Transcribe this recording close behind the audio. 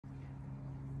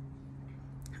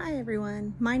Hi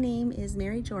everyone, my name is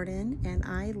Mary Jordan and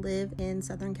I live in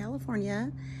Southern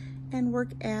California and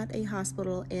work at a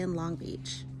hospital in Long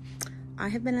Beach. I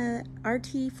have been a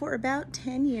RT for about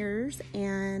 10 years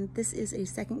and this is a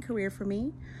second career for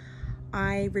me.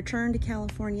 I returned to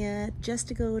California just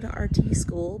to go to RT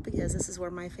school because this is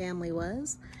where my family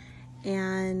was,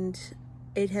 and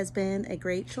it has been a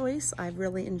great choice. I've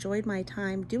really enjoyed my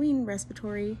time doing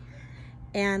respiratory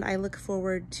and I look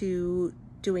forward to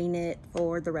doing it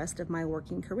for the rest of my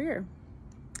working career.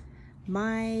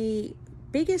 My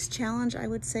biggest challenge, I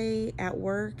would say, at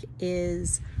work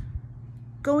is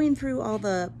going through all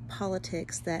the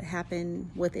politics that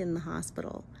happen within the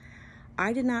hospital.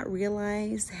 I did not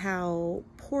realize how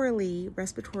poorly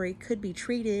respiratory could be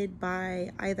treated by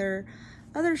either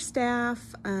other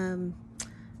staff,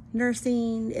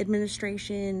 nursing,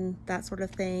 administration, that sort of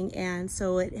thing. And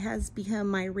so it has become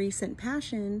my recent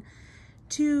passion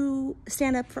to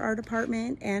stand up for our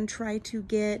department and try to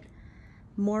get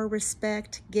more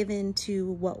respect given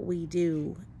to what we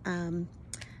do.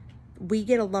 We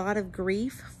get a lot of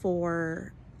grief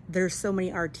for there's so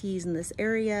many RTs in this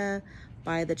area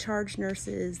by the charge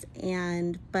nurses,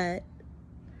 but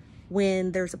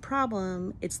when there's a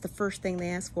problem, it's the first thing they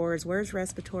ask for is where's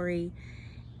respiratory,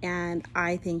 and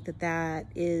I think that that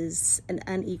is an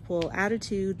unequal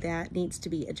attitude that needs to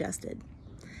be adjusted.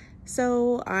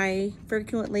 So I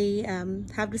frequently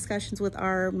have discussions with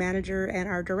our manager and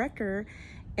our director,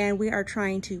 and we are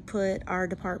trying to put our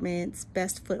department's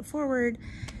best foot forward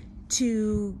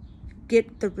to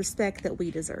get the respect that we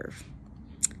deserve.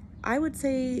 I would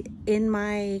say in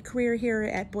my career here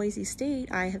at Boise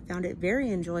State, I have found it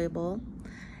very enjoyable,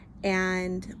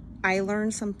 and I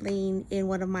learned something in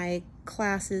one of my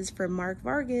classes from Mark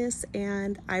Vargas,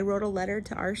 and I wrote a letter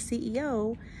to our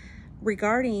CEO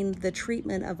regarding the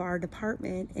treatment of our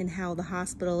department and how the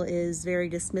hospital is very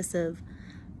dismissive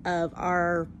of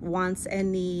our wants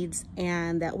and needs,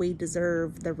 and that we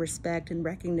deserve the respect and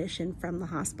recognition from the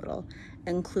hospital,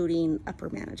 including upper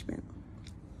management.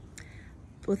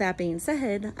 With that being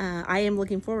said, I am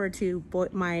looking forward to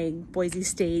my Boise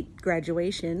State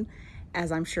graduation,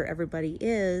 as I'm sure everybody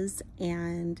is,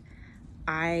 and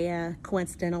I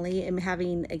coincidentally am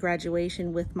having a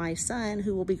graduation with my son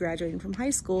who will be graduating from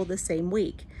high school the same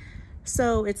week.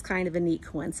 So it's kind of a neat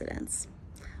coincidence.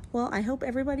 Well, I hope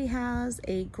everybody has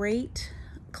a great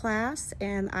class,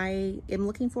 and I am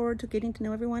looking forward to getting to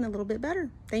know everyone a little bit better.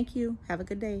 Thank you. Have a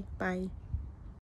good day. Bye.